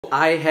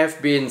I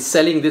have been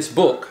selling this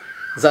book,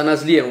 Zan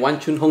Azli and Wan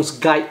Chun Hong's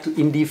Guide to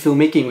Indie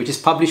Filmmaking, which is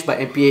published by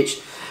MPH,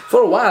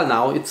 for a while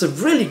now. It's a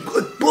really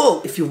good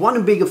book if you want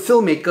to be a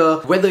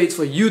filmmaker, whether it's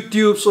for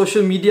YouTube,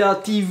 social media,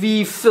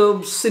 TV,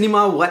 film,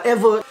 cinema,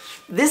 whatever.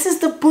 This is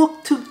the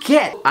book to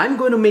get. I'm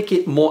going to make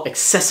it more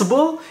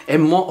accessible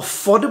and more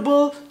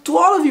affordable to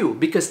all of you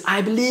because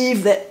I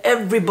believe that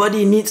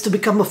everybody needs to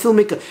become a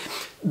filmmaker.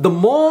 The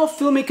more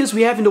filmmakers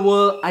we have in the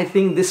world, I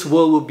think this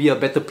world will be a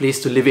better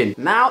place to live in.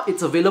 Now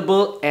it's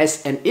available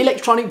as an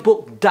electronic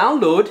book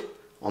download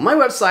on my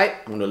website.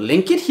 I'm going to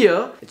link it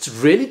here. It's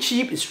really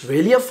cheap, it's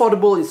really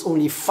affordable. It's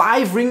only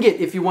 5 ringgit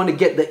if you want to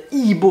get the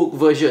ebook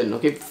version.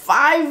 Okay,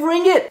 5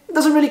 ringgit. It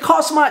doesn't really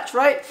cost much,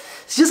 right?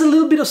 It's just a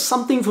little bit of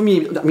something for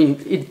me. I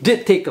mean, it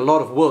did take a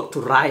lot of work to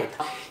write.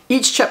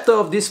 Each chapter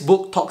of this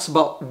book talks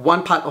about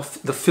one part of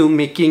the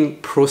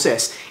filmmaking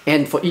process.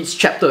 And for each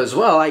chapter as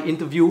well, I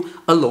interview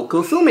a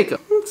local filmmaker.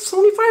 It's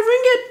only 5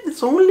 ringgit.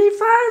 It's only 5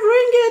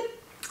 ringgit.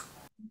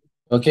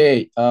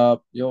 Okay,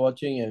 you're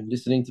watching and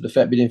listening to the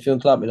Fat Bidin Film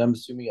Club, and I'm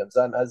assuming I'm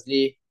Zan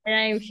Azli. And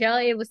I'm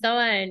Shelley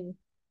Bustawan.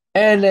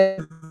 And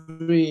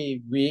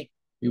every week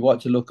we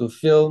watch a local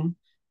film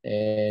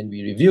and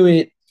we review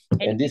it.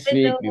 And this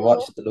week we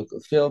watched the local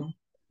film.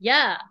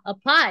 Yeah,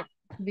 apart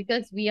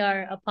because we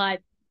are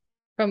apart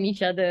from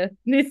each other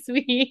this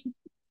week.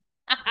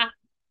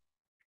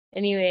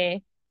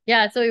 Anyway,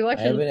 yeah, so we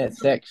watched. I haven't had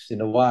sex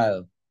in a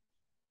while.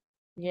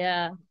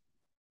 Yeah,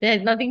 that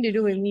has nothing to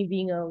do with me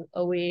being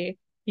away.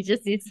 It's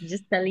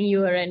just telling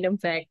you a random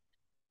fact.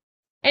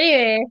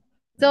 Anyway,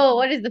 so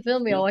what is the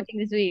film we are watching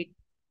this week?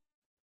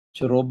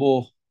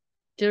 Ceroboh.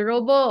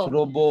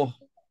 Ceroboh.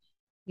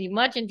 The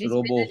much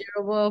anticipated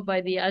Ceroboh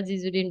by the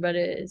Azizuddin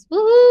brothers.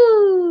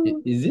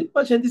 Woohoo! Is it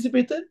much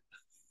anticipated?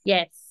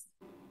 Yes.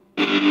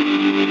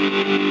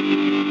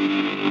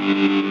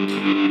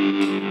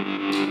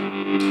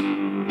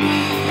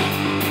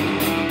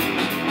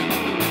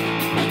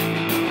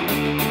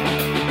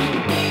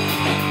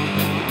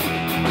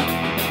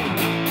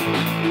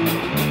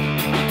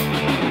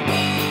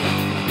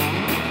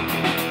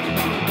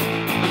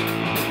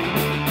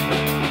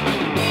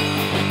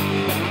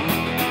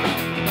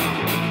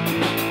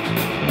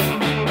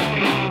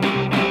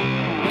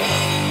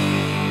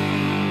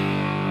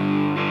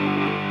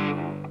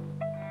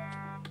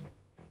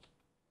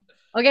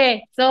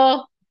 Okay,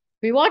 so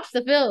we watched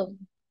the film.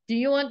 Do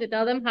you want to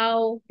tell them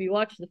how we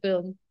watched the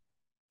film?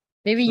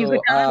 Maybe you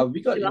could tell them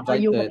we got how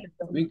you invited. watched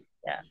the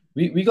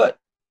film.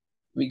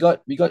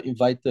 We got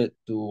invited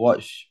to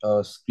watch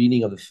a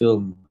screening of the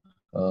film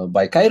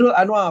by Khairul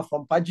Anwar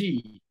from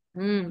Paji.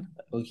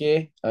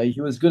 Okay,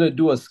 he was gonna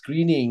do a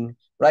screening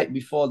right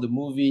before the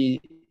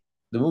movie.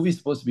 The movie is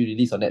supposed to be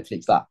released on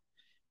Netflix, lah.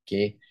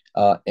 Okay,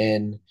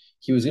 and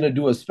he was gonna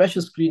do a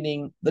special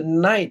screening the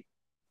night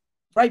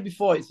right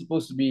before it's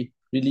supposed to be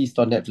released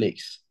on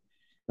Netflix.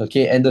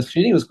 Okay, and the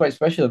screening was quite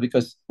special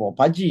because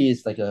Paji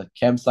is like a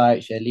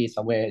campsite, chalet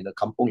somewhere in the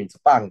kampung in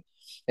Sepang.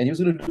 And he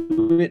was going to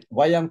do it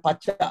wayang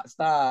pacak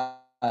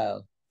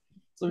style.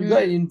 So we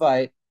got an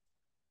invite,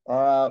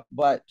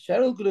 but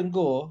Cheryl couldn't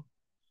go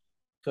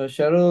because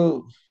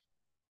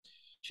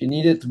she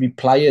needed to be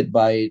plied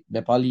by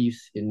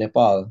Nepalis in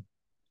Nepal,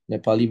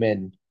 Nepali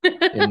men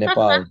in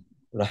Nepal,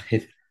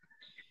 right?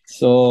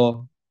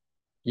 So,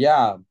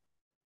 yeah.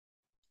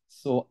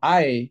 So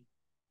I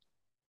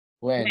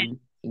went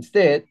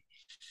instead.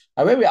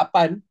 I went with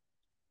Apan.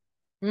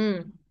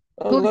 I'm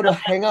going to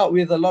hang out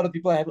with a lot of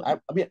people. I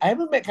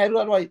haven't met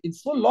Khairul Anwar in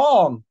so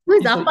long.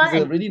 Who's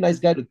He's a really nice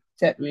guy to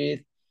chat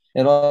with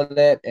and all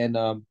that. And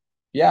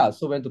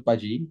so went to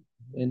Paji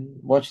and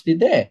watched it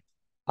there.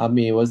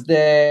 Ami was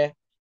there.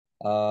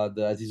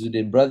 The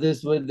Azizuddin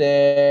brothers were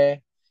there.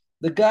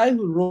 The guy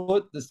who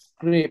wrote the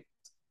script,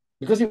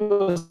 because it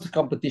was a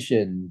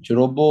competition.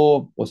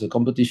 Ceroboh was a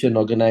competition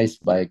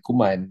organized by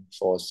Kuman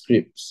for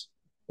scripts,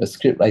 a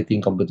script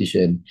writing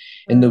competition.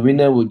 And the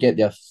winner would get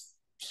their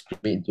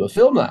script made into a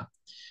film lah.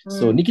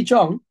 So Nicky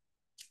Chong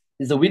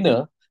is the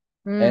winner,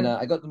 and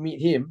I got to meet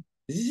him.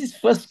 This is his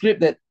first script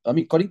that,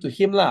 according to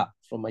him lah,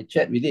 from my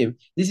chat with him,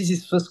 this is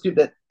his first script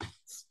that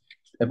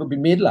ever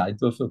been made lah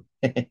into a film.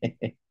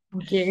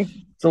 Okay.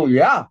 So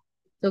yeah,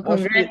 so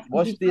watched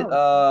it.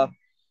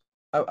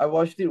 I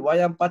watched it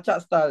wayang pacak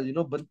style,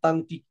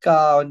 bentang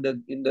tika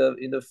in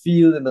the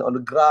field and on the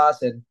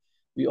grass, and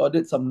we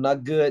ordered some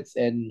nuggets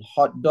and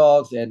hot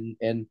dogs and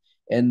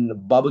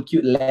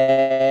barbecued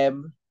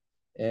lamb.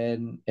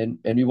 And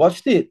we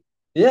watched it.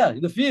 Yeah,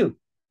 in the field.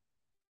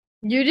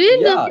 You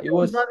did? Yeah, it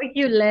was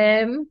barbecue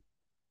lamb.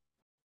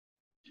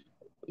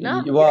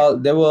 No? Well,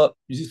 there were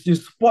you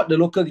support the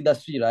local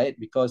industry, right?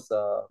 Because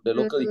the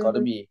local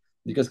economy.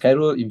 Because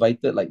Khairul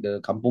invited like the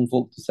kampung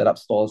folk to set up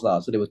stalls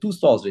lah. So there were 2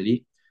 stalls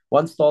really.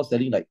 One stall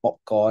selling like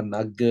popcorn,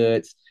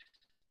 nuggets,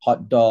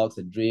 hot dogs,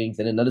 and drinks,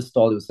 and another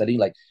stall was selling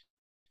like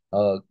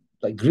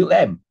grilled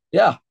lamb.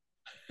 Yeah.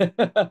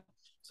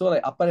 So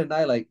like Apan and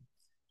I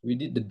we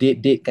did the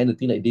date kind of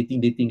thing, like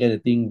dating kind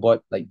of thing,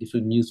 bought like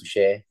different meals to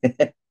share.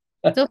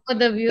 So for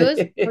the viewers,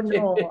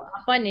 no,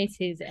 Apan is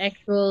his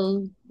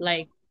actual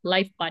life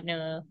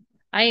partner.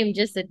 I am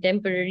just a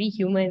temporary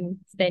human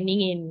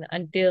standing in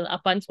until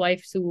Apan's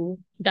wife Sue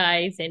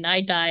dies and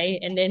I die,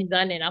 and then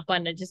Zan and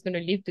Apan are just gonna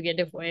live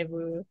together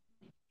forever.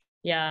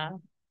 Yeah.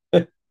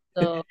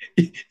 So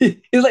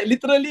It's like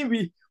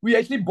literally we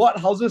actually bought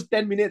houses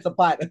 10 minutes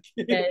apart,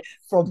 okay, yes,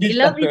 from they each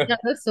love each other.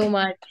 other so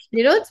much.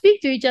 They don't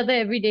speak to each other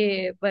every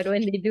day, but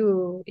when they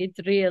do, it's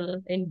real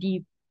and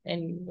deep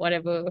and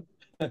whatever.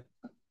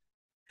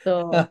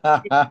 So that's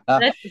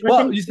the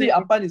Well, person. you see,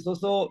 Apan is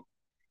also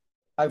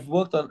I've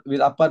worked on with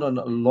Apan on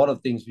a lot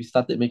of things. We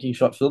started making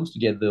short films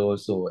together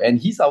also. And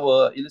he's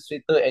our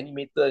illustrator,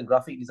 animator, and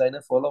graphic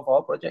designer for a lot of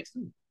our projects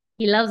too.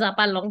 He loves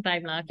Apan long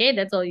time now. Okay,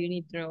 that's all you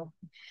need to know.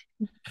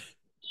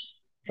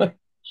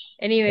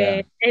 Anyway,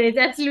 Yeah. and it's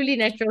absolutely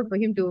natural for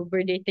him to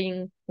be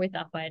dating with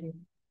Apan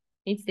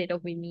instead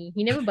of with me.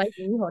 He never buys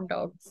me hot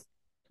dogs.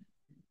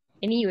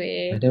 I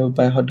Anyway, never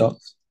buy hot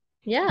dogs.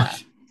 yeah,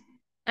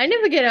 I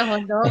never get a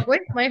hot dog.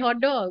 Where's my hot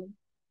dog?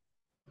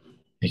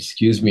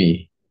 Excuse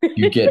me.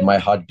 You get my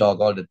hot dog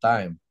all the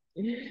time.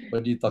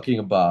 What are you talking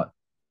about?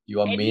 You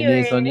want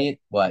mayonnaise on Anyway, it?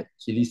 What?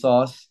 Chili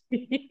sauce?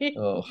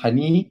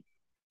 Honey?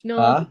 no,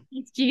 Huh?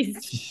 it's cheese.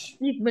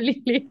 Cheese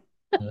Malay.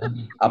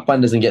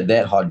 Apan doesn't get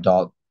that hot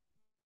dog,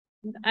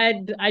 I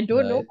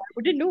don't know. right? I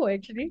wouldn't know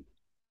actually.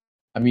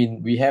 I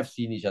mean, we have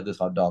seen each other's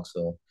hot dogs,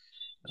 so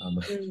um,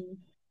 Mm.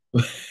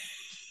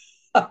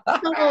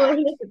 That's not what we're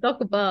here to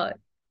talk about.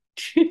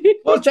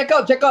 well, check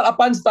out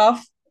Apan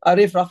stuff.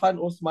 Arif Rafan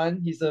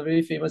Osman, he's a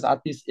very famous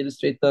artist,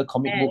 illustrator,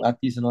 comic book And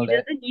artist, and all he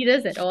that. doesn't need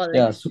us at all,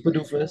 Yeah, actually. Super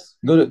Doofus.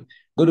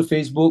 Go to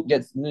Facebook,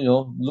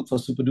 look for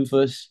Super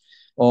Doofus,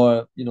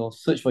 or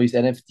search for his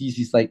NFTs.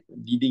 He's like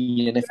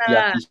leading NFT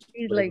Yeah, artist,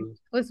 he's like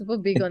whatever. super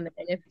big on the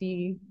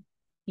NFT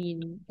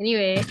scene.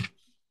 Anyway,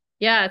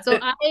 yeah, so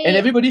And I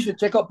everybody should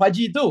check out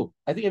Paji too.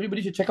 I think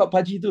everybody should check out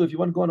Paji too. If you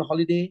want to go on a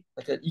holiday,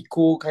 like an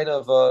eco kind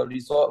of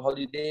resort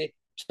holiday,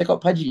 check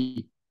out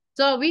Paji.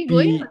 so are we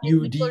going on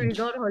an eco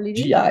resort holiday?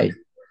 PUDGI.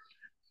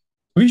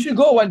 We should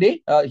go one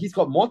day. He's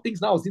got more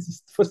things now since he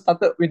first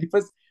started. When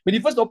he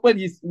first opened,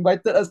 he's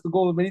invited us to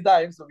go many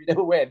times, so we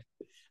never went.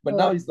 But Oh,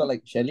 now he's got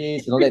like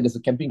chalets and all that. There's a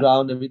camping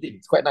ground, everything.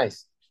 It's quite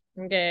nice.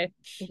 okay.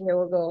 Okay,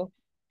 we'll go.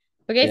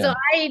 Okay, so Yeah.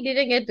 I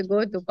didn't get to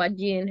go to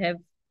Paji and have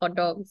hot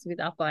dogs with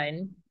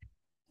Apan.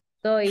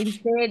 So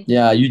instead,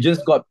 Yeah, you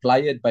just got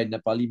plied by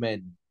Nepali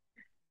man.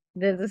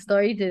 there's a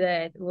story to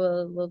that.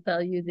 We'll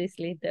tell you this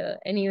later.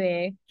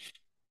 Anyway,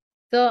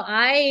 so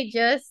I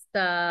just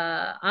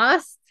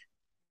asked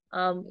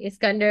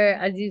Iskandar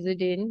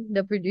Azizuddin,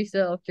 the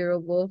producer of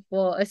Ceroboh,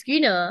 for a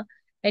screener,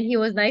 and he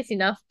was nice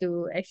enough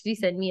to actually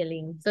send me a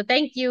link. So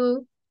thank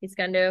you,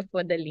 Iskandar,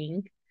 for the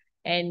link.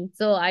 And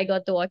so I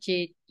got to watch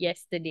it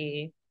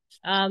yesterday.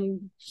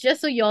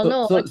 Just so y'all So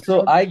know, so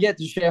so I get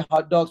to share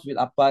hot dogs with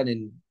Apan,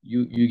 and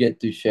you get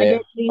to I share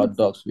get hot links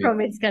dogs with from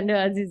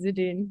Iskandar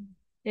Azizuddin.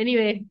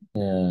 Anyway,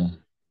 yeah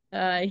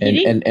he didn't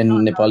eat and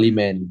hot Nepali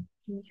man.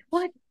 dogs.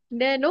 What?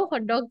 There are no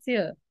hot dogs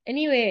here.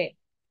 Anyway,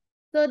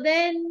 so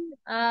then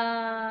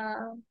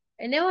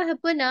and then what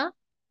happened?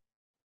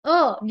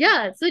 Oh,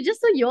 yeah. So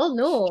just so you all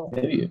know,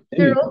 Maybe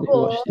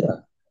Ceroboh, watch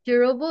that.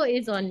 Ceroboh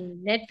is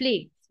on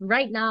Netflix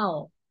right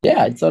now.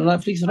 Yeah, it's on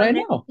Netflix On right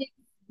now. Netflix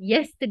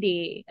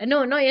yesterday.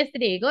 No, not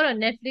yesterday. It got on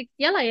Netflix.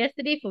 Yeah, like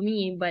yesterday for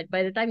me, but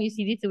by the time you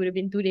see this, it would have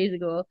been 2 days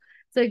ago.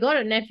 So it got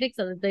on Netflix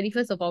on the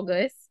 31st of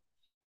August.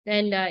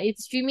 And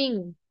it's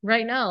streaming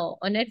right now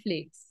on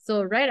Netflix.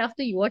 So right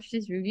after you watch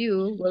this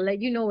review, we'll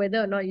let you know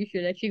whether or not you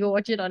should actually go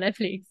watch it on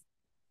Netflix.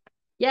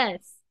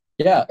 Yes.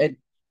 Yeah,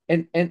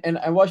 and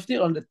I watched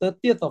it on the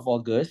 30th of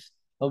August.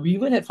 We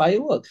even had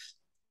fireworks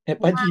at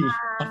Paji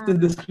after Wow.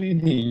 the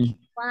screening.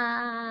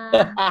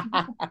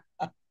 Wow.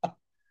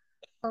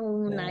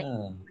 Oh, nice.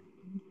 Yeah.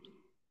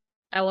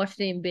 I watched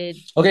it in bed.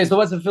 Okay, so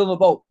what's the film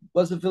about?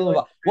 What's the film It was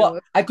about? Well,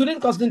 fireworks. I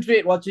couldn't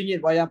concentrate watching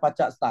it Wayang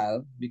Pacak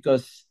style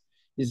because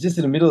it's just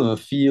in the middle of a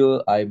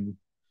field. I'm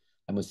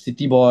a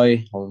city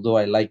boy, although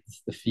I like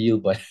the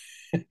field, but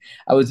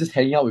I was just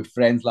hanging out with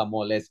friends lah,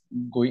 more or less,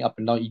 going up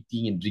and down,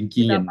 eating and With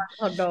drinking our and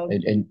hot dog.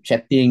 and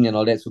chatting and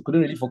all that. So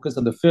couldn't really focus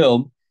on the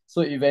film.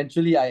 So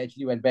eventually, I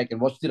actually went back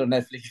and watched it on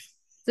Netflix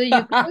So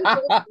you couldn't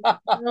go to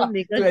the film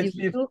because to you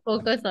actually too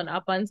focused on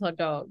Apan's hot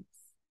dogs.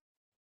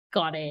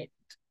 Got it.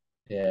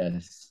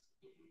 yes.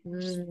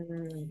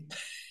 Hmm.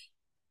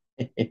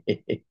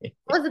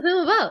 What's the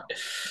film about?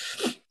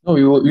 No,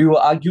 we were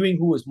arguing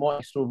who was more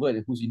extrovert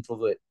and who's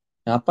introvert.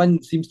 And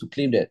Apan seems to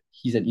claim that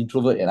he's an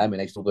introvert and I'm an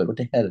extrovert. What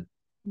the hell?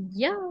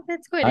 Yeah,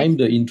 that's quite I'm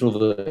the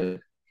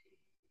introvert.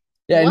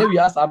 Yeah, and What? then we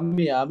asked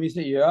Ami. Ami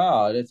said,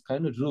 "Yeah, that's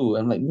kind of true."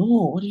 I'm like,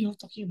 "No, what are you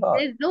talking about?"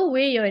 There's no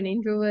way you're an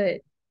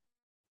introvert.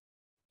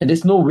 And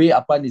there's no way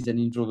Apan is an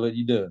introvert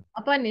either.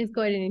 Apan is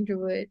quite an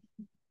introvert.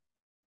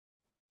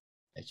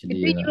 Actually,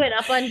 Between you and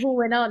Apan, who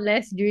went out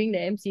less during the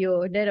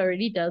MCO, that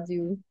already tells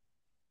you.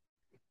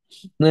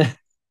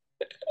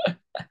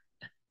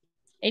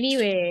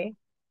 Anyway,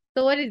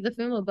 so what is the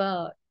film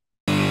about?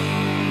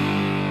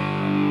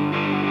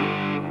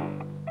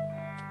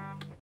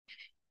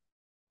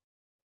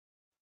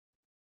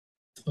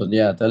 so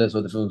yeah, tell us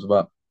what the film's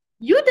about.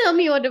 You tell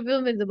me what the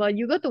film is about.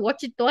 You got to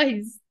watch it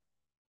twice.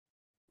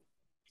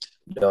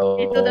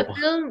 Okay, so Yo,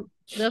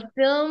 the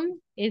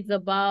film is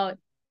about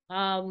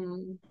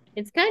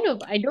it's kind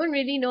of, I don't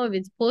really know if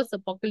it's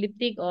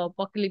post-apocalyptic or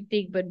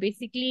apocalyptic, but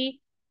basically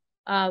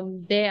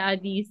there are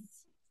these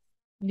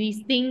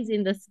things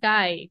in the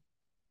sky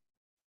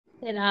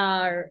that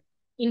are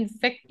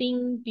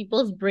infecting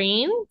people's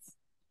brains,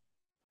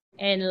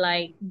 and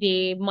like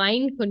they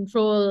mind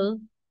control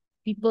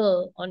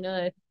people on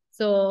Earth.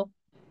 So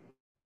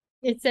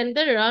it's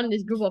centered around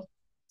this group of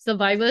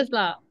survivors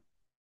lah.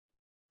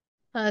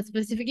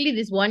 Specifically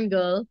this one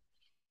girl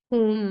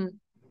whom,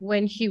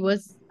 when she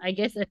was, I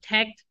guess,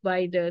 attacked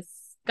by the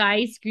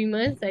sky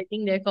screamers, I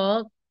think they're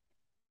called,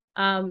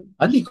 I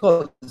think she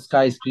called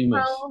Sky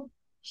Screamers. somehow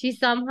she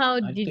somehow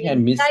I think I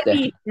didn't, missed sky that.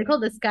 beast. They're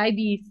called the sky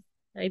beast,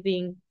 I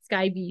think,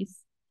 sky beast.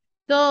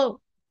 So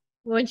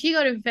when she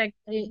got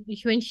infected,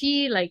 when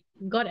she like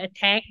got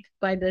attacked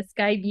by the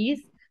sky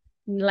beast,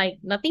 like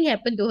nothing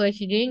happened to her.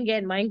 She didn't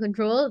get mind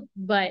control,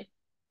 but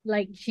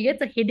like she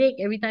gets a headache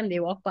every time they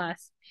walk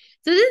past.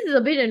 So this is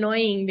a bit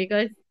annoying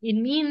because it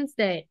means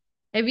that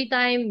every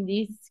time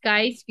these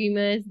sky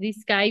screamers,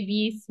 these sky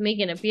beasts make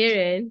an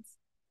appearance,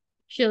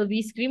 she'll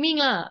be screaming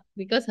lah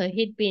because her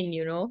head pain,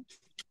 you know.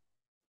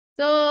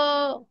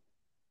 So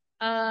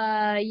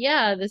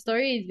yeah, the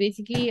story is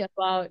basically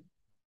about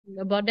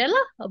that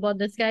lah, about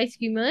the sky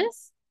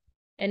screamers,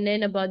 and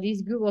then about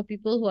this group of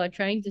people who are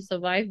trying to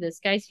survive the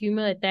sky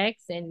screamer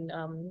attacks, and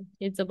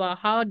it's about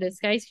how the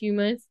sky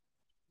screamers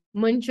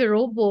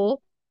menceroboh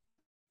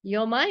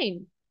your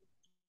mind.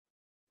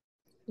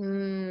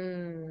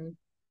 Hmm.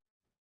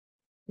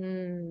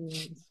 Hmm.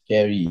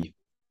 Scary.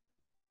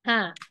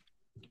 Huh.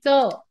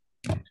 So,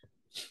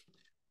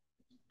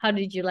 how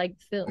did you like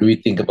the What do film? we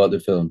think about the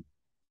film?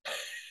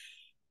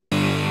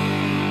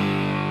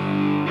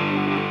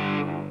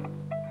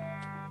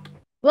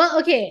 Well,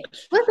 okay.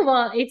 First of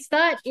all, it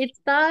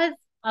stars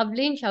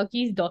Avlin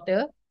Shawki's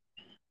daughter.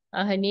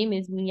 Her name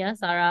is Mia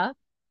Sarah,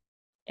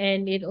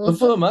 and it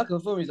also,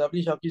 Confirm is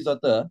Avlin Shauki's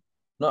daughter.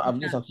 Not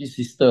Avlin yeah, Shauki's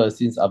sister,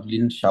 since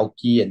Avlin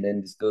Shauki and then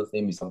this girl's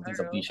name is I something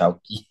don't something know.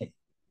 Shauki.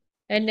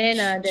 And then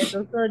there's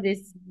also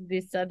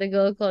this other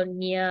girl called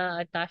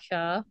Nia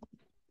Atasha,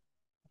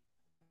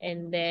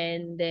 and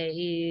then there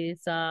is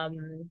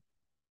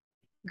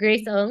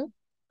Grace Ng,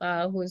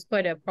 who's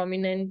quite a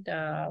prominent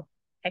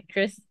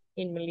actress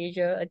in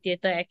Malaysia, a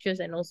theatre actress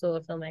and also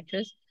a film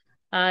actress.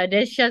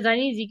 There's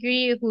Shazani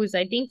Zikri, who's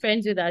I think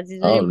friends with Oh,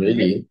 Azizuddin.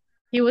 really?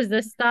 He was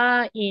the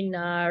star in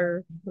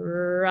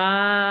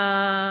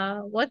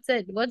what's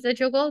that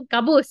show called?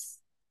 Kabus.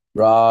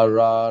 Star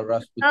of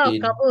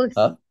Rasputin. Kabus.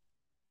 Huh?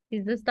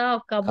 He's the star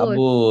of Kabus.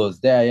 Kabuz.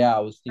 There, yeah, I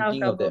was Star of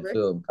thinking of that Kabus.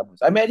 film. Kabuz.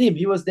 I met him.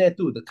 He was there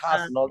too. The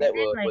cast and all And that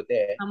then were like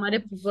there. some other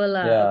people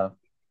lah. Yeah.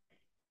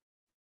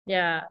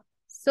 Yeah.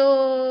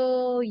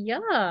 So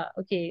yeah,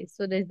 okay.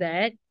 So there's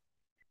that.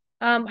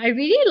 I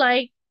really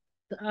liked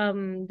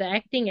the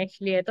acting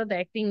actually. I thought the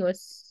acting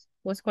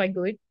was quite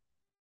good.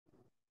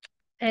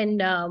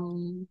 And I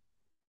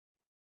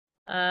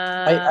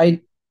uh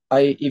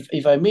I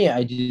if I may,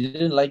 I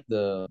didn't like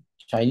the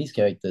Chinese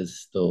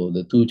characters though.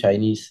 The two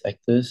Chinese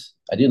actors.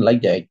 I didn't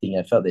like their acting.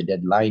 I felt that their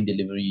line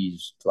delivery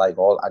is like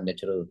all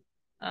unnatural.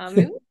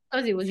 maybe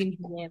because it was in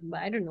PM, but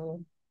I don't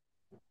know.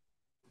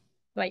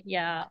 But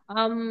yeah,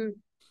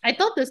 I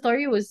thought the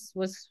story was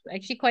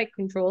actually quite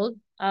controlled.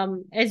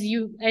 As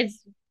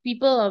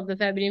people of the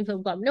Fabulous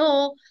Film Club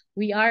know,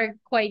 we are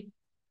quite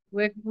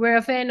we're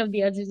a fan of the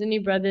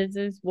Azizuni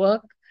brothers'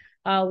 work.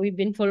 We've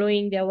been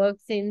following their work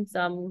since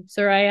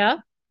Soraya.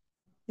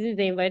 Since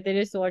they invited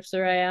us to watch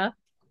Soraya.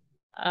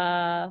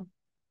 Uh,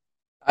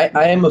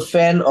 I am a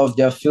fan of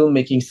their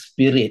filmmaking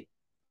spirit.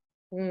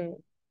 hmm,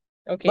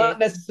 okay. Not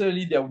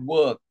necessarily their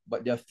work,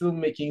 but their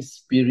filmmaking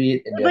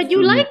spirit and their But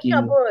you like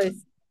filmmaking. Kabos.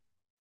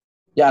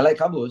 Yeah, I like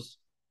Cabos.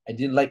 I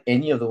didn't like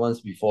any of the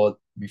ones before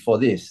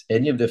this.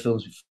 Any of the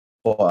films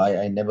before,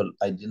 I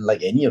didn't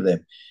like any of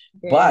them.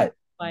 Okay,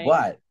 fine.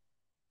 But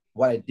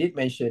what I did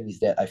mention is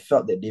that I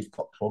felt that they've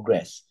got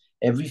progress.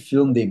 Every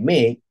film they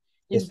make,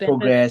 It's there's better.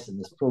 progress and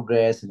there's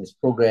progress and there's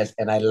progress,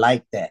 and I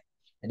like that.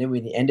 And then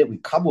when it ended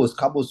with Cabos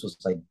was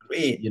like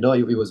great.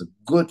 It was a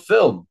good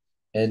film,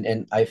 and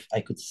I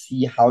could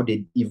see how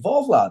they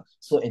evolve lah.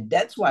 So and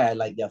that's why I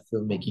like their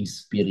filmmaking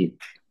spirit.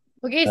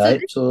 Okay,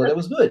 Right. So that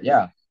was good.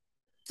 Yeah.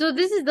 so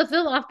this is the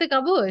film after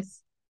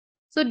Kabos.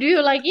 So do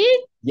you like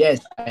it?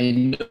 Yes,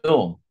 I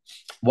know.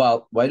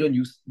 Well, why don't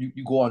you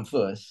go on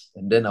first,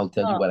 and then I'll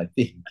tell you Oh, what I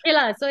think. okay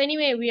lah. So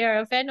anyway, we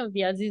are a fan of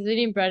the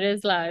Azizuddin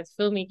brothers lah. It's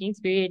filmmaking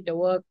spirit, the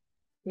work,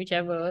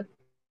 whichever.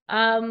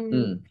 Um,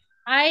 Hmm.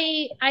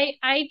 I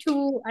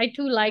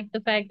too like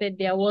the fact that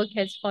their work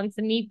has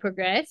constantly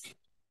progressed.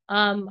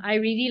 I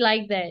really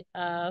like that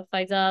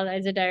Faisal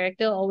as a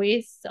director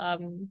always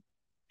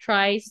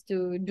tries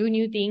to do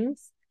new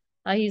things.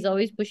 He's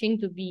always pushing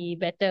to be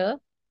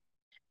better.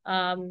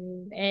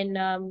 And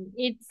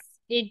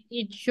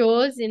it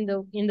shows in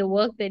the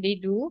work that they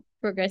do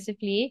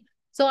progressively.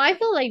 So I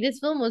feel like this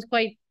film was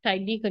quite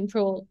tightly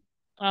controlled,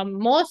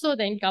 more so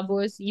than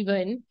Kabos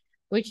even,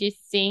 which is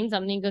saying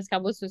something because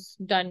Kabos was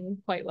done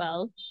quite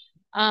well.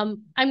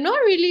 I'm not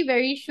really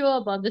very sure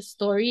about the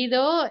story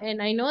though,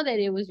 and I know that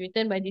it was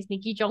written by this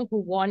Nikki Chong who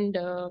won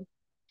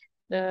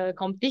the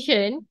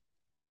competition,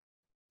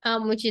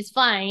 which is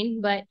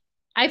fine, but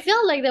I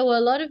felt like there were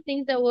a lot of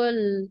things that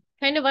were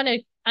kind of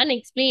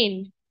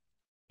unexplained,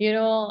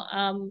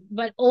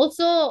 but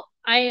also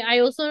I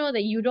also know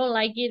that you don't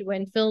like it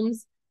when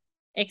films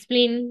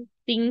explain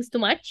things too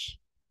much,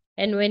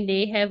 and when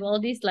they have all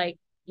these like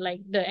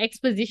the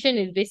exposition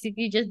is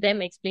basically just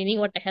them explaining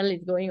what the hell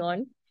is going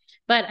on.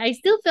 But I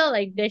still felt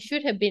like there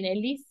should have been at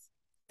least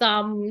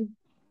some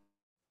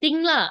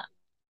thing lah.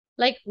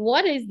 Like,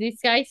 what is this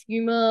guy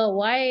screamer?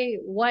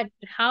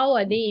 How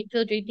are they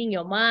infiltrating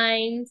your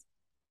minds?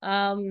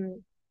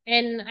 Um,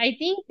 and I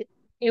think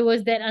it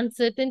was that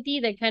uncertainty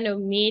that kind of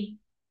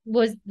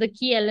was the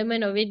key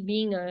element of it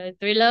being a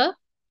thriller.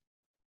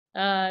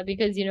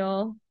 Because you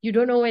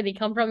don't know where they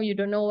come from, you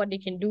don't know what they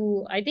can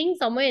do. I think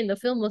somewhere in the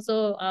film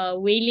also,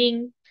 Wei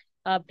Ling,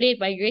 played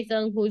by Grace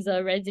Ng, who's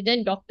a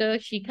resident doctor,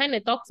 she kind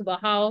of talks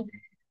about how,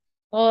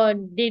 or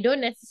they don't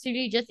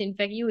necessarily just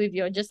infect you if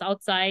you're just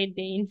outside.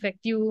 They infect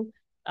you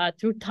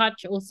through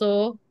touch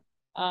also.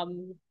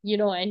 And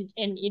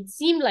it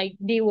seemed like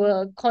they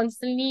were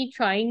constantly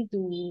trying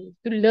to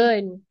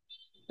learn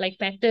like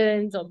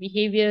patterns or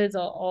behaviors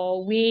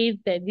or ways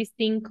that this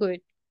thing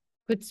could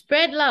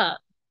spread lah.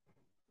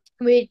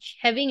 Which,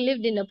 having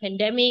lived in a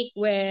pandemic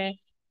where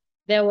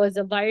there was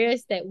a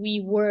virus that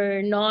we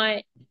were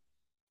not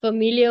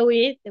familiar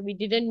with, that we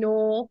didn't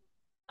know,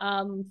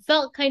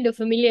 felt kind of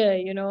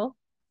familiar.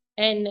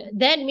 And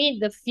that made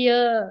the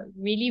fear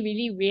really,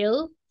 really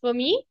real for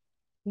me,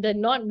 the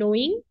not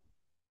knowing.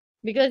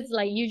 Because,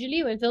 like,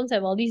 usually when films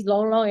have all these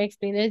long, long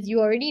explainers, you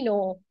already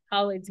know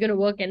how it's going to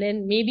work. And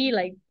then maybe,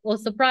 like, oh,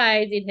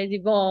 surprise, it has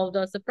evolved,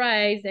 or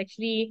surprise,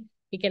 actually,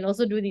 it can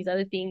also do these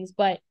other things.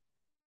 But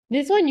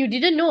this one, you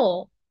didn't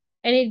know.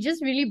 And it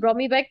just really brought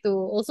me back to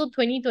also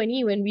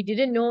 2020 when we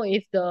didn't know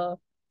if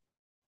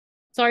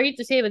sorry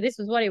to say, but this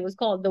was what it was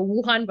called, the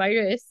Wuhan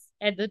virus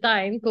at the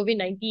time,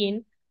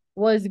 COVID-19,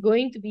 was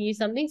going to be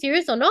something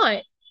serious or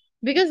not.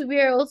 Because we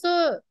are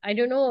also, I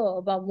don't know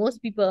about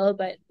most people,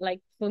 but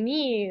like for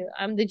me,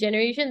 I'm the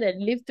generation that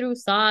lived through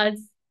SARS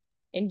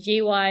and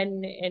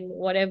J1 and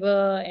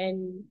whatever.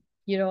 And,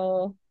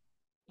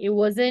 it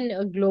wasn't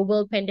a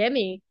global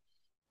pandemic.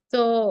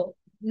 So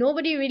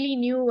nobody really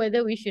knew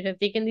whether we should have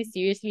taken this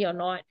seriously or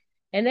not.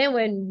 And then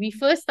when we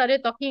first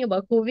started talking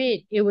about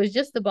COVID, it was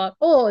just about,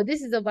 oh,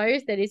 this is a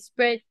virus that is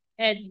spread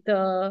at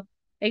the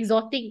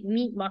exotic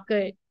meat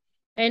market.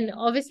 And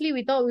obviously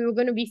we thought we were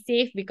going to be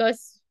safe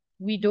because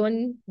we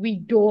don't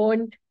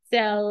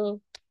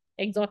sell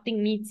exotic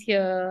meats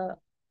here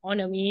on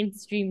a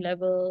mainstream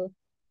level.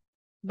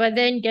 But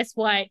then guess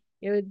what?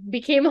 It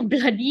became a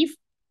bloody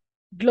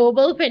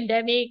global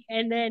pandemic,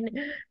 and then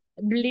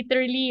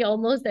literally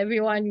almost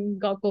everyone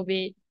got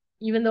COVID,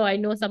 even though I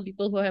know some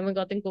people who haven't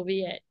gotten COVID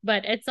yet.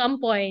 But at some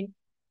point,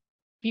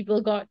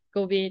 people got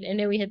COVID, and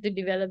then we had to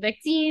develop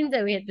vaccines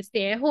and we had to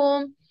stay at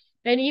home.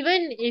 And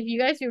even if you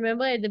guys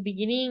remember at the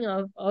beginning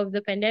of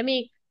the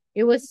pandemic,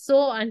 it was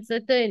so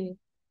uncertain.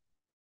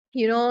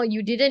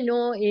 You didn't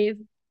know if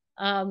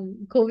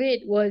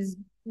COVID was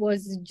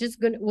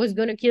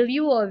gonna kill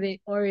you,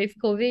 or if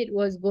COVID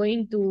was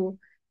going to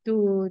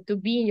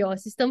be in your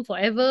system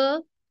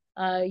forever.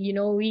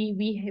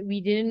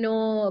 We didn't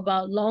know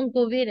about long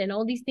COVID, and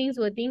all these things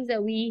were things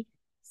that we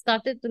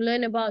started to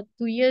learn about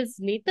 2 years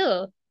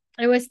later.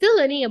 And we're still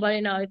learning about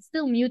it now. It's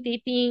still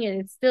mutating,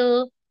 and it's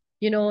still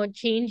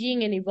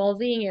changing and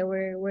evolving, and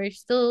we're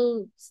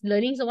still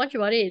learning so much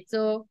about it.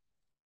 So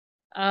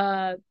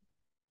uh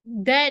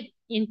that,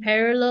 in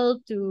parallel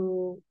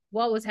to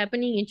what was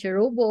happening in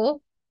Ceroboh,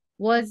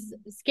 was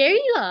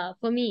scary lah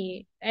for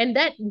me. And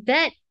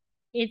that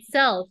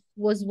itself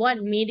was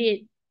what made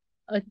it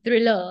a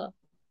thriller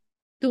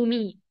to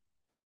me,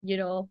 you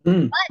know.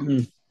 Mm, But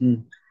mm,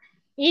 mm,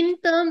 in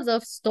terms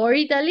of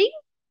storytelling,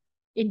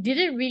 it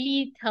didn't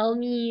really tell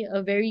me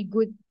a very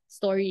good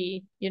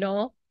story.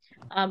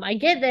 I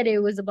get that it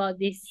was about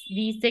these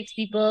six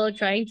people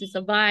trying to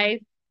survive.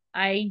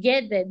 I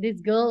get that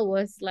this girl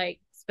was like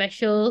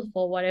special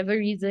for whatever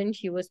reason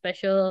she was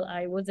special.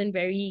 I wasn't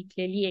very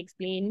clearly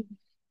explained.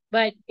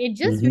 But it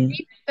just mhm,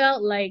 really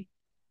felt like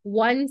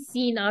one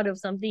scene out of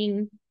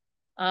something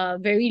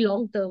very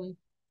long term.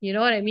 You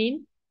know what I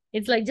mean?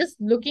 It's like just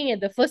looking at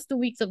the first 2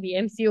 weeks of the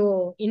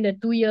MCO in the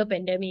 2-year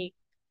pandemic.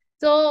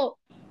 So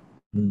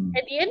mm,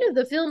 at the end of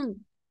the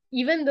film,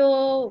 even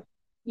though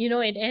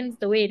it ends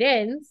the way it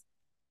ends,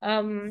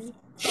 um,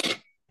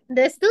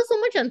 there's still so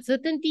much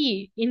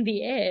uncertainty in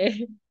the air,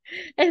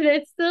 and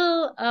there's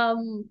still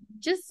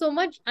just so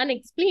much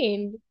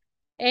unexplained.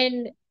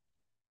 And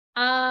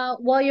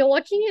while you're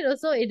watching it,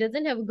 also it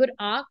doesn't have a good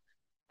arc.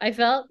 I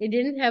felt it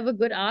didn't have a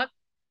good arc.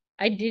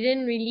 I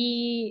didn't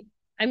really.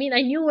 I mean,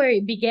 I knew where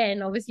it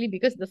began, obviously,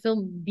 because the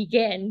film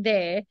began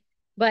there,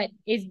 but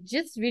it's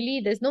just really,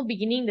 there's no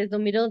beginning, there's no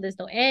middle, there's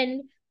no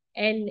end.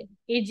 And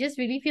it just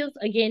really feels,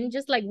 again,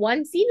 just like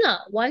one scene, lah,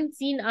 one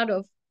scene out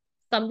of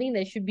something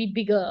that should be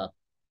bigger.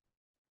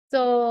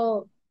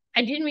 So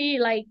I didn't really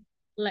like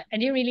like I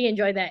didn't really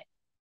enjoy that.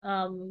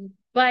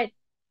 But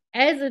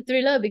as a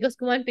thriller, because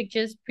Kuman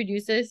Pictures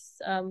produces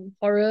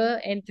horror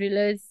and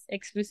thrillers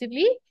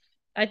exclusively,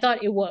 I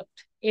thought it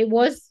worked. It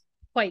was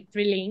quite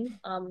thrilling.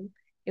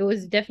 It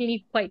was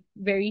definitely quite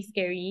very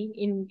scary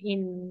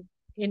in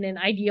an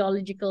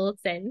ideological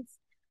sense.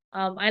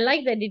 I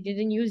like that it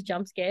didn't use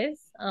jump scares.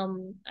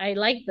 I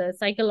like the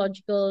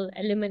psychological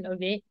element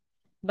of it,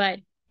 but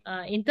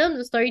in terms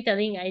of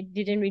storytelling, I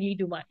didn't really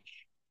do much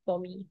for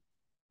me.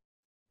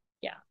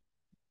 Yeah.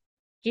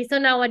 Okay, so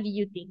now what do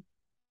you think?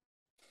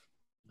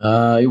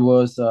 It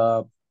was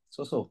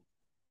so.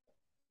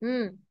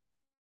 Hmm.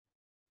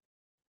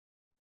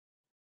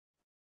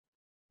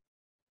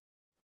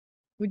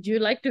 Would you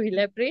like to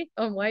elaborate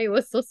on why it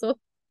was so so?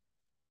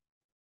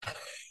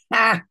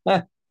 I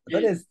thought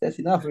that's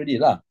enough already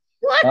lah.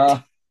 What? Uh,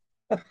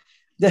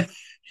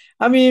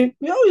 I mean,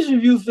 we always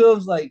review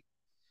films like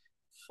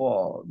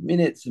for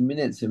minutes and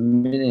minutes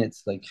and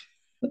minutes. Like,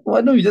 why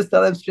don't you just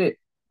tell them straight?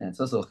 And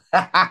so.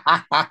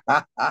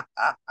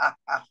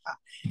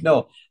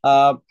 No,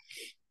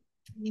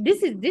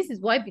 This is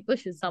why people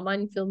should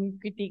summon film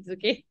critics,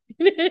 okay?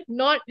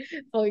 Not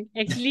for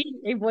actually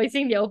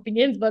voicing their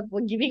opinions, but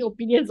for giving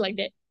opinions like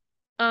that.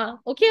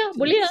 Okay,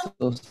 boleh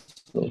lah.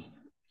 so.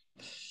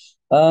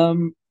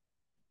 Um,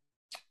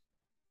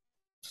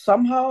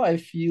 Somehow I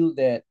feel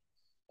that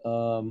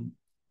um,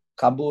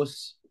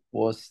 Cabos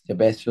was the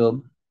best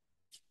film.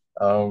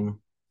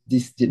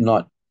 This did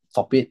not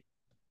top it.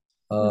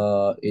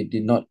 It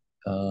did not.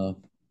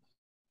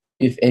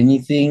 If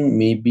anything,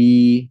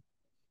 maybe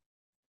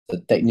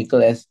the technical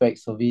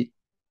aspects of it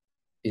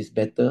is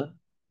better.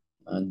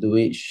 The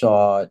way it's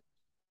shot,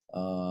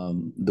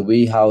 the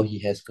way how he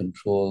has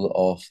control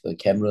of the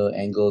camera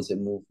angles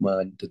and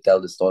movement to tell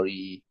the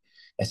story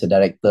as a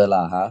director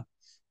lah. Huh?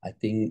 I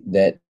think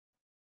that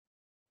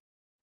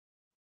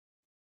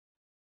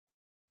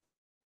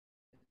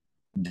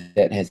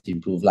has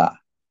improved lah.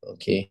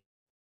 Okay,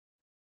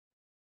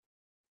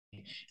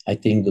 I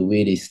think the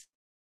way they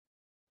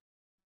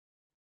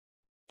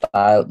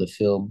styled the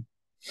film,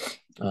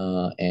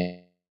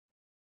 and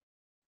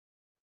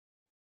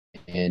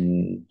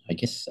I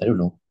guess I don't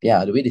know,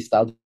 yeah, the way they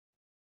styled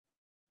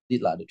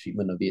it lah, the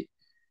treatment of it,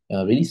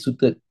 really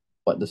suited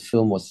what the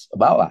film was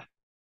about lah.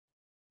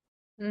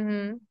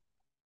 Mm-hmm.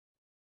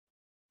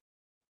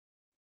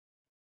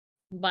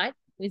 But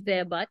is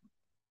there a but?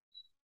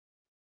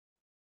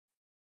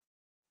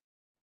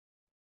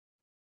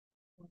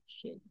 Oh,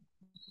 shit.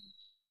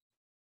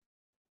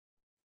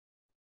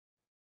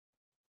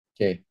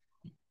 Okay.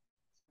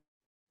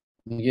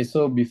 Okay,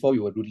 so before we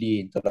were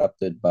rudely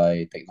interrupted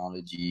by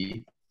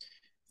technology,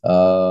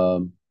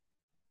 um,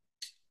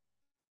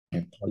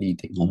 poly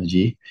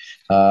technology,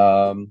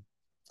 I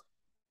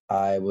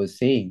was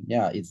saying,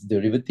 yeah, it's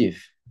derivative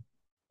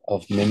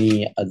of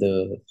many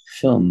other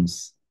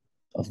films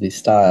of this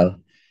style.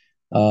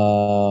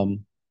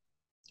 Um,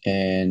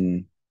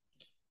 and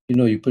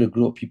you put a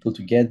group of people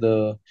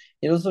together.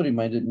 It also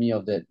reminded me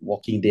of that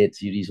Walking Dead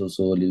series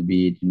also a little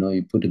bit.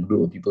 You put a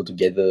group of people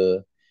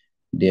together.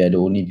 They are the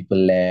only people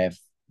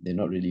left. They're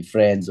not really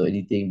friends or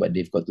anything, but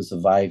they've got to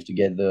survive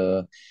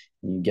together.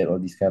 And you get all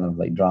these kind of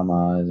like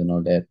dramas and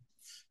all that.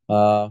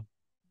 I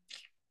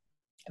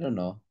don't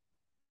know.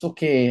 It's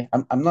okay.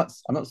 I'm not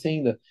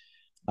saying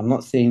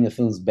the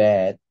film's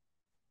bad,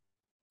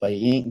 but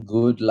it ain't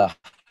good lah.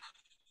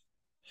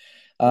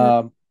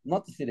 Mm,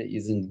 Not to say that it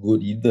isn't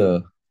good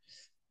either.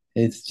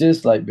 It's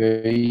just like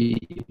very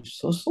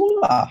so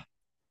lah.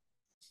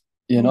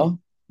 You mm, know,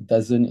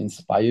 doesn't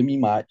inspire me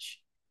much,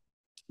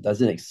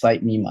 doesn't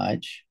excite me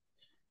much.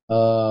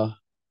 Uh,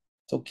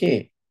 it's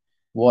okay.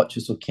 Watch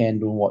as you can,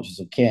 don't watch as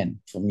you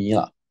can for me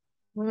lah.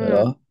 You mm,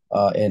 know,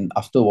 and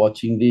after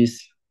watching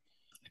this,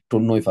 I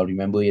don't know if I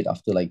remember it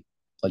after like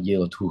a year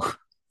or two.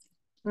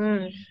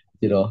 mm.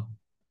 You know,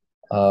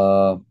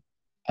 uh,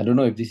 I don't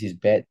know if this is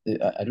bad.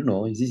 I don't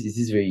know. Is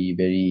this very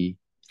very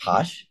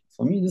harsh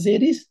for me to say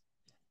this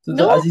to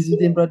the No,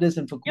 Azizuddin brothers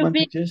and you've Fakuman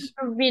been Pictures?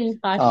 you've been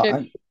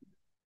harsher.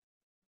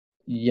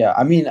 Yeah,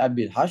 I mean I've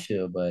been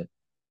harsher, but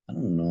I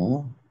don't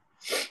know.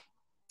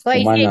 So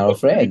I Kuman say are our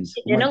friends.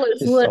 they're Kuman not going to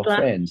Pictures sue is us our lah.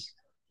 friends.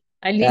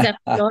 At least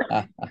I'm not.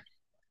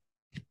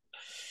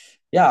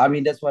 Yeah, I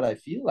mean that's what I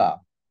feel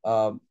lah.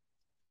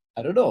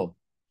 I don't know.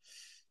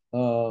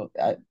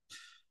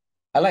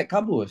 I like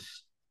Cabos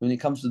when it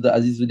comes to the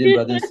Azizuddin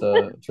brothers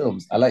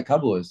films. I like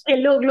Cabos.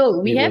 Okay, look,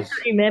 we It have was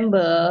to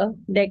remember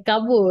that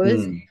Kabus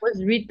mm.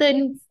 was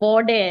written for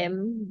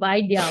them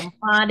by their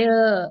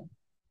mother,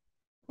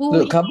 who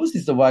Look, is, Cabos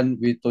is the one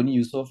with Tony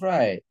Yusuf,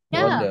 right? The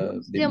one yeah, the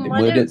who's they, their they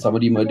mother murdered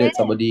badass.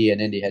 somebody, and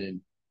then they had a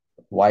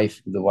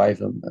wife. The wife,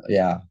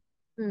 yeah,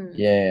 Hmm.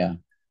 yeah.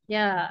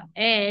 Yeah,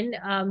 and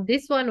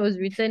this one was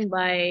written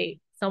by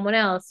someone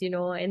else,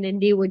 and then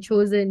they were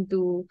chosen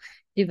to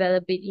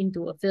develop it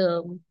into a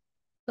film.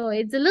 So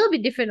it's a little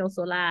bit different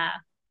also lah,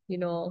 you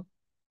know.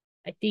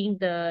 I think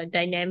the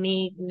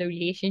dynamic in the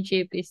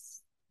relationship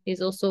is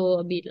also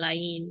a bit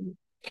lain,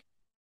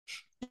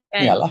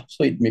 Yeah kan? lah.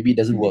 So maybe it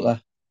doesn't work lah.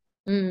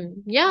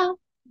 Yeah.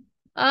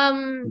 Um,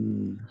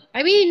 Mm.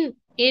 I mean,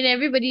 in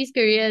everybody's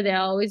career, there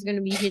are always going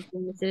to be hits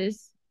and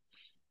misses.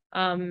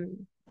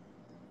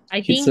 I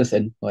think Hitses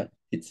and what?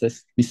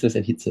 Hitses, misses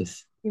and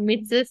hitses.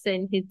 misses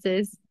and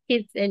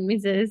hits and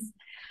misses.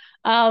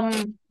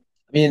 Um,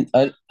 I mean,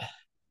 I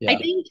yeah.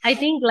 think I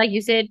think like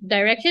you said,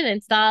 direction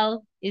and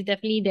style is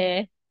definitely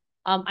there.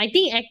 I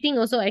think acting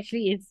also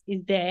actually is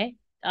there.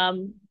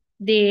 Um,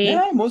 they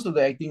Yeah, most of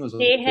the acting was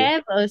they okay.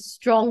 have a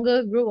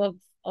stronger group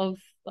of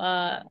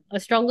a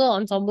stronger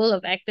ensemble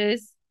of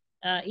actors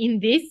in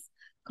this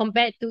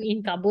compared to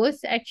in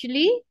Cabos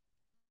actually.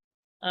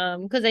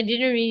 Because I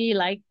didn't really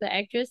like the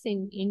actress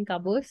in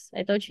Cabos.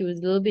 I thought she was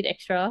a little bit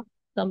extra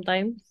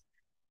sometimes.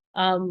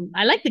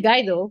 I like the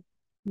guy though.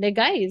 The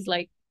guy is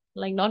like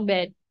not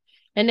bad.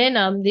 And then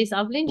this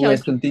Avlin Who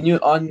has Chowdhury,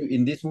 continued on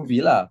in this movie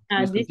lah? Who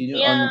has this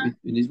continued Mia on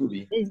in this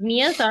movie? this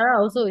Mia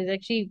Sara also is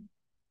actually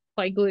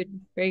quite good,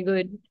 very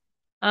good.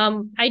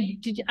 I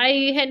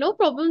had no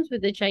problems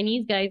with the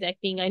Chinese guys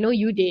acting. I know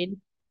you did.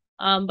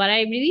 But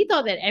I really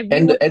thought that And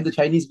everyone, the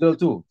Chinese girl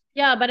too.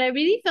 yeah, but I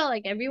really felt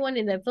like everyone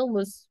in that film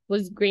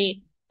was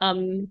great.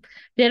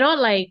 They're not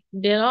like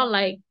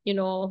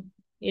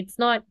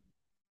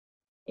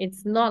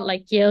it's not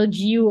like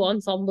KLGU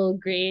ensemble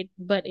great,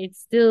 but it's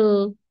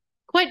still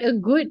quite a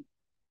good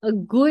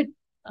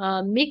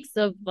mix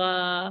of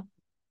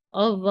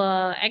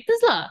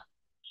actors lah.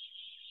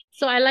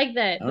 So I like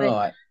that, I don't but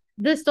know.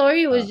 the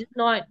story was Uh, just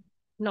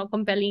not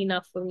compelling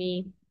enough for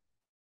me.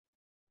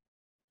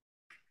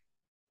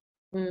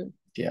 Mm.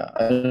 yeah,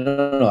 I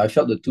don't know. I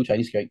felt the two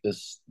Chinese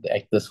characters, the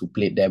actors who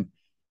played them,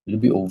 a little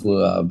bit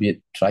over, a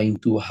bit trying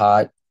too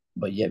hard,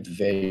 but yet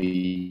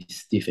very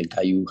stiff and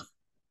kayu.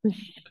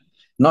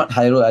 Not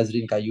Hyro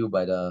Azrin kayu,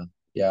 but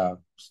yeah,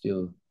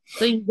 still,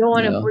 So you don't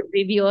want you to know. put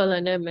baby oil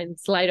on them and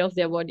slide off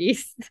their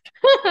bodies.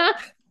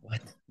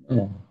 What?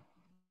 Oh,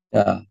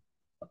 yeah.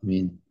 I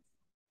mean,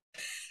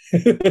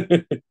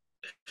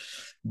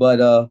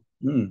 but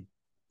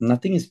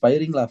nothing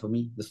inspiring lah for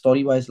me. The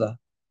story wise lah.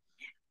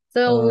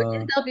 So would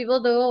you Uh, tell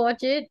people to go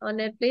watch it on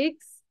Netflix?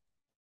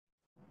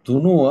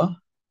 don't know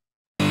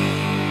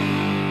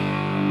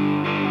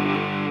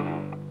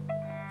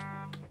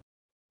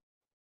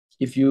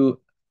if you,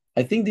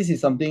 I think this is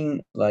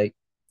something like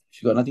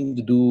if you got nothing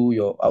to do,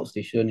 you're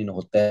outstation in a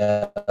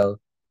hotel,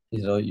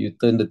 you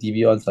turn the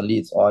TV on, suddenly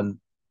it's on,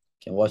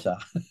 can watch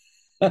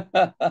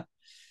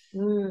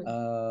Mm.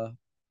 uh,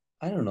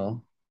 I don't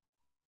know.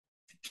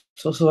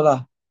 So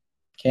lah.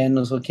 Can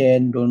also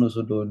can, don't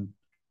also don't.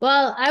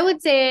 Well, I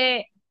would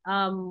say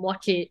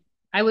watch it.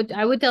 I would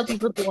tell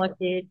people to watch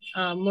it.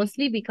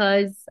 Mostly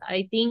because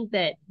I think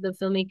that the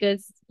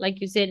filmmakers,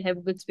 like you said,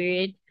 have good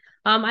spirit.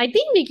 I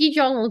think Nikki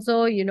Chong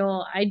also,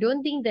 I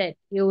don't think that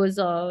it was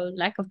a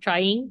lack of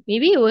trying.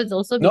 Maybe it was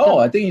also because No,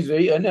 I think he's it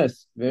very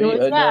was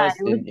yeah,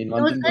 earnest in it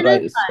was wanting to write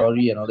earnest. a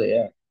story and all that.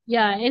 Yeah.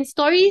 Yeah, and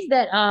stories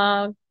that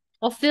are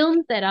or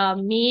films that are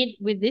made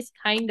with this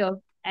kind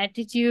of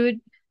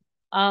attitude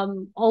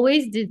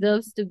always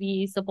deserves to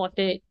be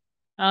supported.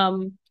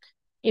 Um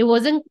it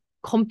wasn't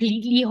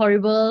completely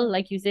horrible,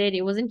 like you said,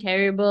 it wasn't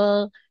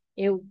terrible.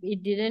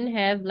 It didn't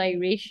have like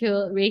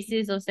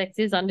racist or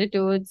sexist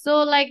undertones.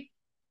 So like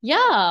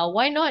yeah,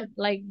 why not?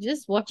 Like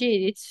just watch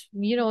it. It's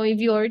if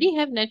you already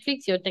have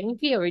Netflix, you're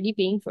technically already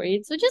paying for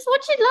it. So just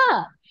watch it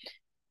lah.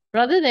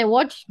 Rather than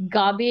watch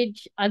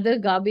other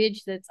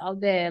garbage that's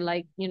out there,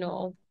 like,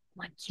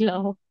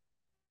 Makila.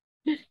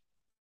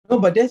 No,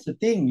 but that's the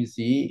thing, you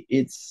see,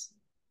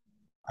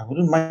 I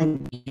wouldn't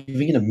mind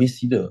giving it a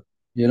miss either.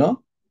 You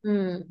know?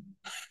 Hmm.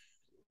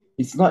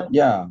 It's not,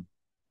 yeah.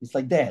 It's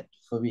like that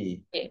for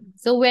me. Okay.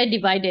 So we're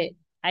divided.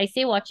 I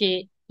say watch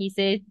it. He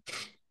says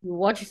you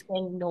watch as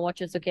can, no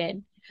watch also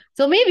can.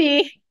 So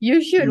maybe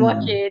you should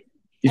watch Hmm. it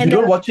If you and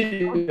don't watch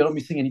it, you're not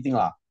missing anything,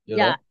 lah. You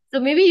yeah. know? So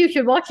maybe you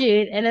should watch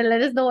it and then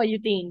let us know what you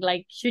think.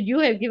 Like, should you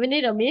have given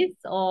it a miss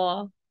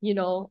or,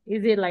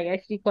 is it like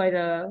actually quite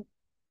a But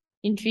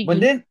intriguing?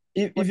 then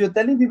if you're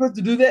telling people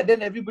to do that,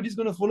 then everybody's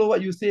gonna follow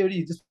what you say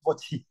already. Just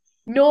watch it.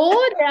 No,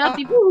 there are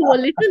people who will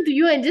listen to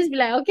you and just be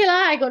like, okay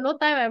lah, I got no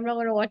time, I'm not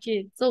gonna watch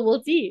it. So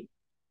we'll see.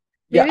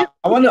 Maybe Yeah,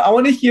 I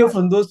wanna hear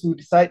from those who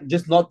decide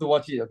just not to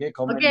watch it. Okay,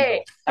 comment below.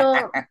 okay.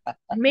 So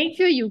make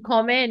sure you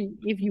comment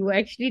if you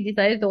actually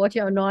decided to watch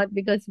it or not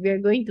because we're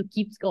going to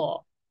keep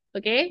score.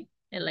 Okay?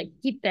 And like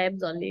keep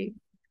tabs on it.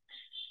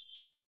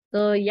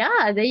 So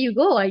yeah, there you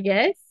go, I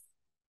guess.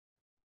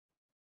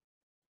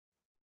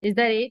 Is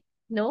that it?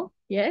 No?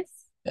 Yes?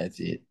 That's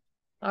it.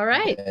 All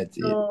right. That's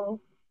it. So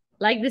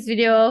like this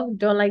video,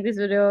 don't like this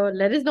video.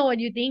 Let us know what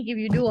you think if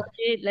you do watch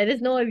it. Let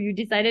us know if you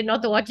decided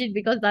not to watch it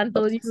because Dan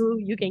told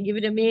you can give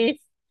it a miss.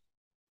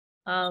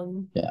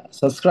 Um, Yeah.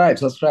 Subscribe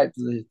to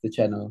the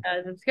channel.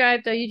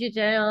 subscribe to our YouTube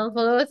channel,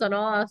 follow us on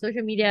all our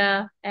social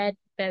media at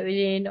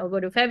Bidin or go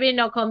to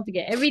fabidin.com to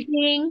get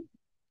everything.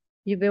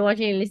 You've been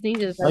watching and listening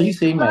to the Why are you Family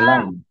saying my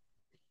Drama, line?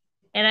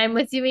 and I'm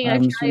assuming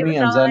I'm I'm sure it was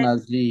assuming I'm Zan on,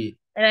 Azli.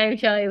 and I'm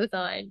sure it was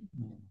on.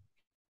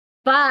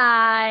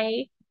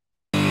 Bye.